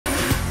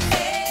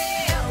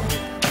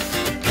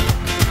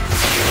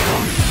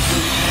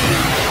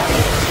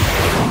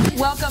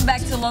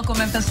Local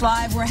Memphis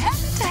Live. We're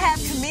happy to have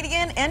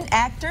comedian and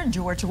actor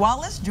George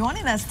Wallace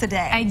joining us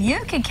today. And you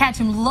can catch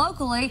him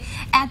locally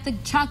at the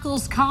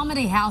Chuckles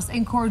Comedy House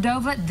in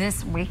Cordova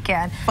this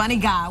weekend. Funny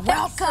guy.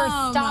 Welcome. Thanks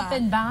for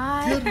stopping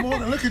by. Good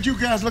morning. Look at you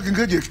guys looking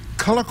good. You're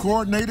color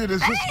coordinated.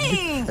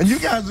 And you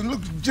guys look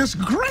just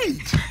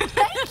great.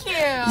 Thank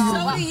you.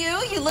 So do you.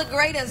 You look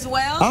great as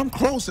well. I'm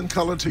close in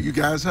color to you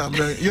guys.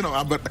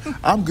 But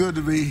I'm good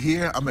to be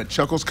here. I'm at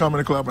Chuckles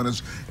Comedy Club,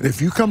 and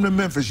if you come to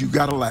Memphis, you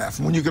gotta laugh.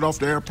 When you get off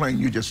the airplane,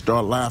 you just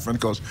start laughing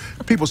because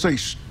people say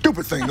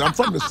stupid things. I'm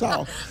from the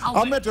South.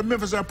 I'm at the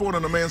Memphis airport,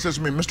 and a man says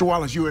to me, "Mr.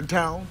 Wallace, you in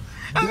town?"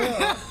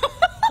 Yeah.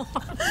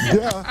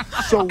 Yeah,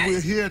 so we're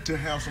here to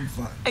have some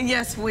fun.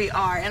 Yes, we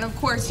are. And of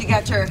course, you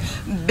got your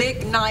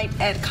big night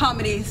at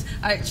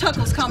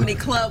Chuckles Comedy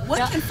Club.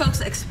 What can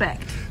folks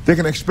expect? They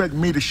can expect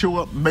me to show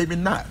up, maybe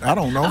not. I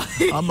don't know.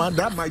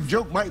 My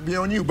joke might be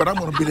on you, but I'm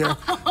going to be there.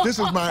 This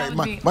is my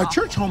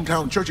church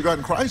hometown, Church of God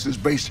in Christ, is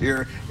based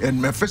here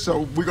in Memphis.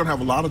 So we're going to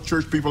have a lot of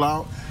church people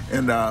out,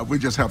 and we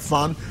just have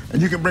fun.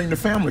 And you can bring the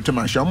family to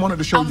my show. I'm one of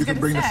the shows you can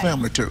bring the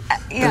family to.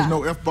 There's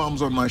no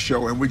F-bombs on my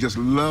show, and we just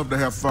love to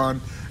have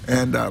fun.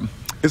 And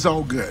it's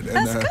all good.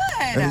 That's good.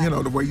 And you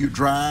know, the way you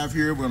drive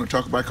here, we're going to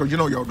talk about, because you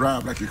know y'all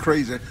drive like you're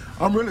crazy.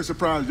 I'm really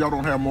surprised y'all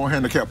don't have more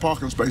handicapped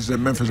parking spaces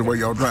in Memphis the way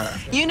y'all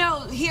drive. You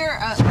know, here,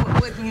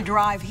 when you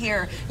drive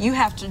here, you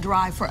have to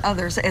drive for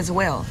others as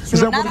well. So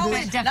is that not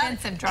only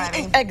defensive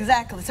driving.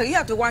 Exactly. So you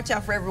have to watch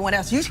out for everyone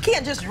else. You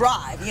can't just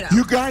drive, you know.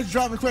 You guys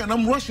driving quick, and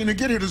I'm rushing to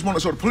get here this morning,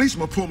 so the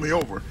policeman pulled me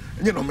over.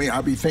 And you know me,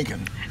 I be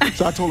thinking.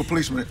 So I told the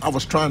policeman I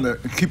was trying to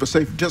keep a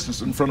safe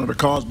distance in front of the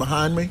cars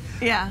behind me.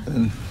 Yeah.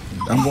 And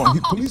I'm going,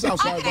 police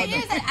outside right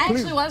now. I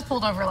actually was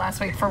pulled over last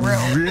week, for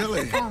real.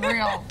 Really? For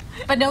real.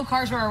 But no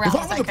cars were around. If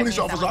I was a police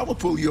officer, I would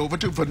pull you over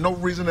too for no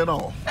reason at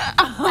all.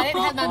 I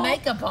didn't have my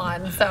makeup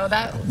on, so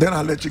that. Then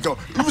I let you go.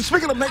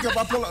 Speaking of makeup,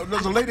 I pull up.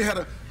 There's a lady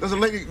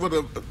with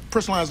a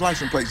personalized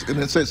license plate, and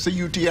it says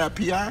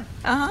C-U-T-I-P-I.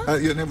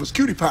 And it was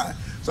Cutie Pie.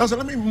 So I said,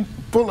 let me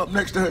pull up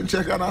next to her and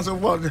check out. And I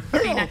said, well,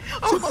 hell,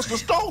 she must have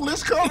stole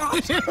this car.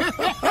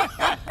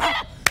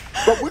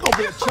 But we're going to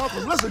be at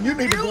Chuckles. Listen, you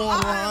need to go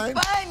online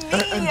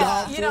and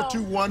dial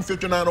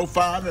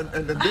 421-5905.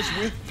 And this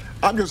week,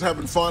 I'm just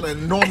having fun.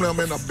 And normally I'm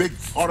in a big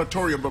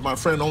auditorium, but my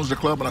friend owns the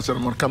club. And I said,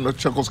 I'm going to come to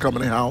Chuckles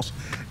Company House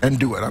and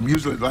do it. I'm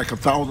usually like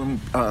 1,000,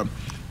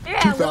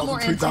 2,000,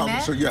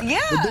 3,000. So yeah,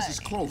 but this is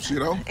close, you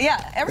know?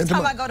 Yeah, every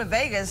time I go to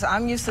Vegas,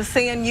 I'm used to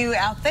seeing you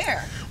out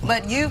there.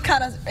 But you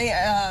kind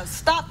of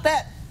stopped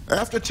that.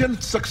 After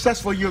 10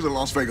 successful years in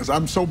Las Vegas,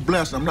 I'm so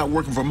blessed. I'm not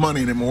working for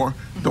money anymore.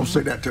 Don't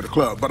say that to the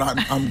club, but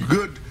I'm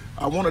good.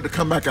 I wanted to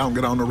come back out and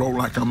get on the road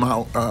like I'm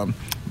out.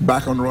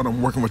 Back on the road,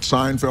 I'm working with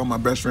Seinfeld, my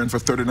best friend for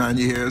 39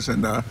 years,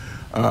 and a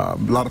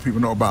lot of people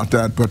know about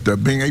that.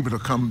 But being able to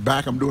come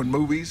back, I'm doing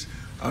movies.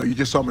 You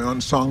just saw me on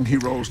Unsung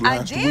Heroes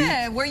last week.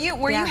 I did. Were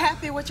you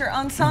happy with your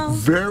Unsung?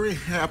 Very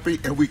happy,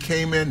 and we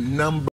came in number